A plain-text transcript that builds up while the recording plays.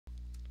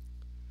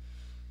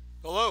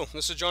Hello,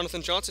 this is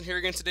Jonathan Johnson here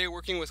again today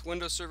working with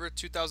Windows Server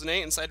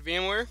 2008 inside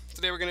VMware.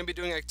 Today we're going to be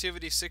doing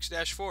activity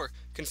 6-4,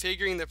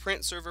 configuring the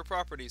print server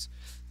properties.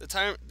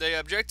 The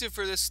objective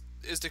for this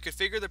is to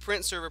configure the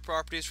print server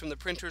properties from the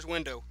printer's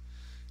window.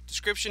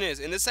 Description is,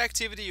 in this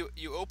activity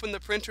you open the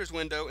printer's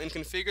window and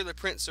configure the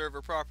print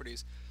server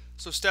properties.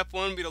 So step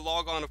one would be to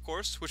log on, of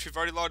course, which we've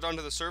already logged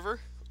onto the server,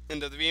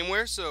 into the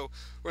VMware. So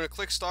we're going to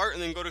click start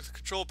and then go to the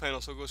control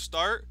panel. So go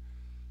start,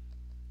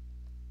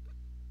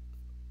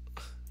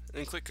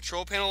 and click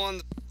control panel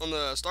on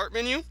the start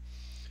menu.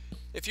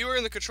 If you are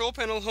in the control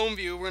panel home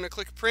view, we're going to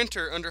click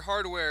printer under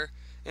hardware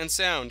and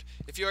sound.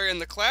 If you are in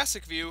the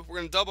classic view, we're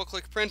going to double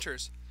click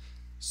printers.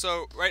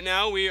 So right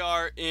now we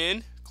are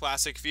in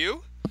classic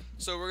view,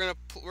 so we're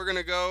going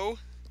to go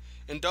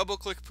and double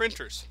click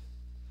printers.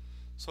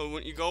 So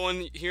when you go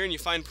in here and you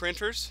find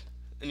printers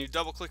and you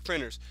double click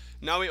printers,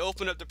 now we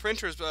open up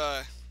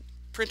the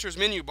printers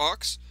menu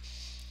box.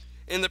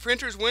 In the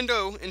printer's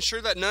window,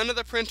 ensure that none of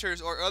the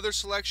printers or other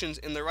selections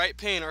in the right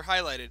pane are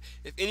highlighted.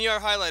 If any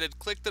are highlighted,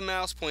 click the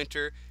mouse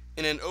pointer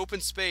in an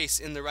open space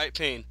in the right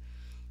pane.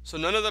 So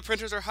none of the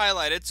printers are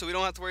highlighted, so we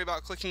don't have to worry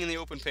about clicking in the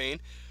open pane.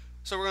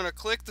 So we're going to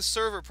click the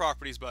server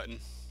properties button.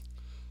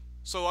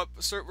 So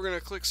we're going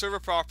to click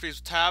server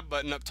properties tab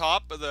button up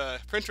top of the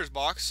printer's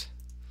box.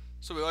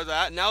 So we like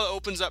that. Now it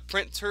opens up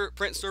print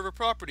server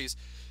properties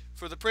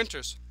for the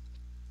printers.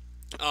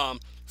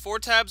 4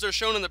 tabs are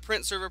shown in the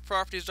Print Server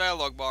Properties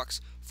dialog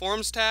box: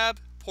 Forms tab,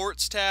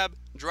 Ports tab,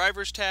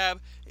 Drivers tab,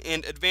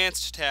 and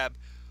Advanced tab.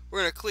 We're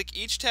going to click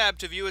each tab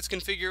to view its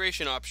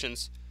configuration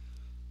options.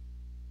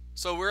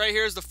 So right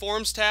here is the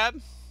Forms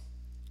tab: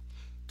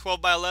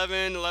 12 by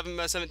 11, 11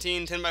 by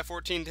 17, 10 by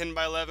 14, 10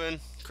 by 11.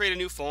 Create a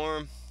new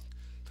form.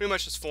 Pretty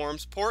much just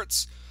forms.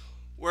 Ports,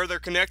 where they're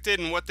connected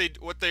and what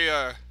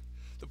the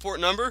port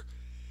number.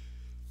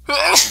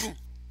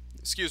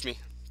 Excuse me.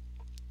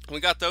 We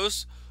got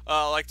those.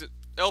 Like the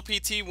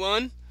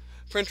LPT1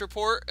 printer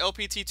port,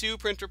 LPT2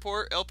 printer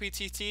port,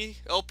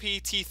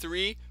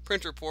 LPT3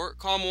 printer port,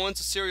 COM1 is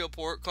a serial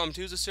port, COM2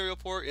 is a serial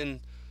port, and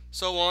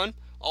so on,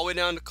 all the way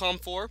down to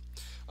COM4.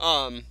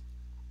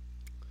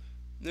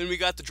 Then we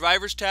got the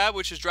drivers tab,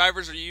 which is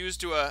drivers are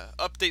used to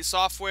update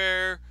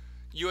software,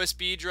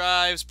 USB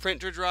drives,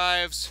 printer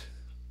drives.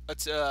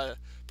 It's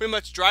pretty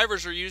much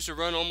drivers are used to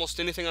run almost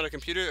anything on a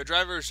computer. A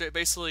driver is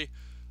basically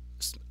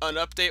an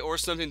update or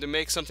something to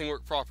make something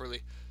work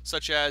properly,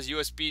 such as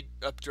USB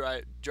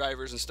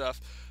drivers and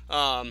stuff.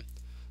 The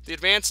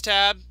Advanced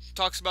tab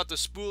talks about the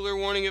spooler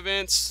warning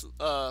events,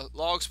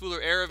 log spooler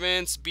error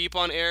events, beep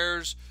on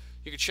errors.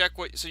 You can check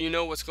so you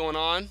know what's going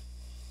on.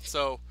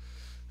 So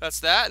that's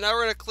that. Now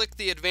we're going to click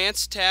the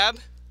Advanced tab.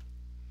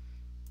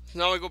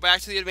 Now we go back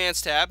to the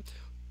Advanced tab.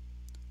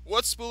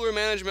 What spooler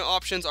management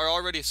options are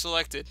already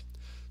selected?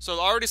 So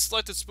the already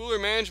selected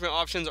spooler management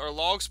options are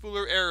log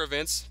spooler error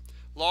events,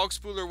 log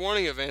spooler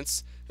warning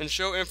events, and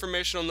show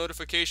informational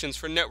notifications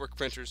for network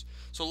printers.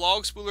 So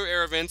log spooler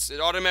error events, it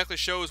automatically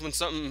shows when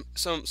some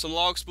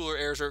log spooler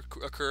errors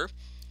occur.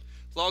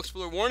 Log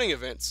spooler warning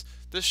events,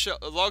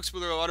 log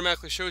spooler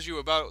automatically shows you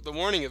about the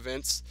warning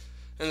events.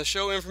 And the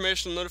show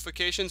informational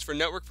notifications for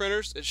network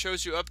printers, it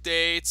shows you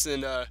updates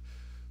and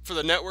for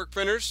the network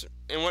printers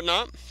and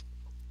whatnot,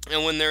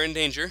 and when they're in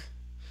danger.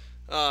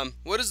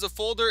 What is the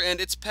folder and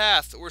its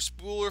path where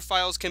spooler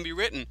files can be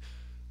written?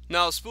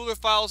 Now, spooler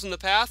files in the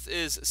path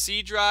is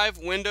C drive,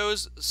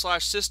 Windows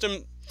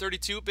 /system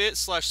 32-bit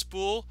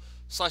 /spool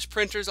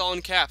 /printers, all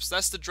in caps.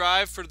 That's the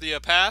drive for the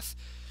path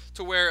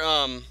to where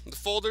the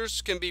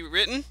folders can be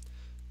written.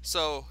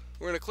 So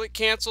we're going to click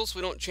cancel so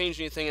we don't change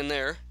anything in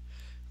there.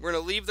 We're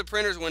going to leave the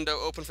printer's window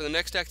open for the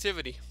next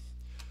activity.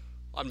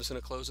 I'm just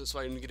going to close it so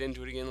I can get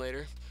into it again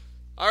later.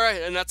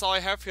 Alright, and that's all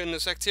I have for you in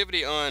this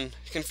activity on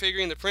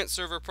configuring the print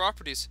server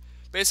properties.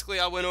 Basically,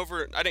 I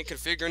didn't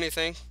configure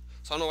anything.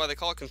 So I don't know why they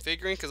call it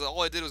configuring, because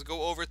all I did was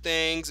go over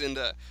things and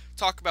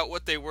talk about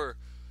what they were.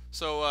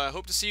 So I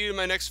hope to see you in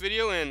my next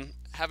video, and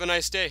have a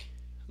nice day.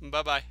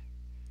 Bye-bye.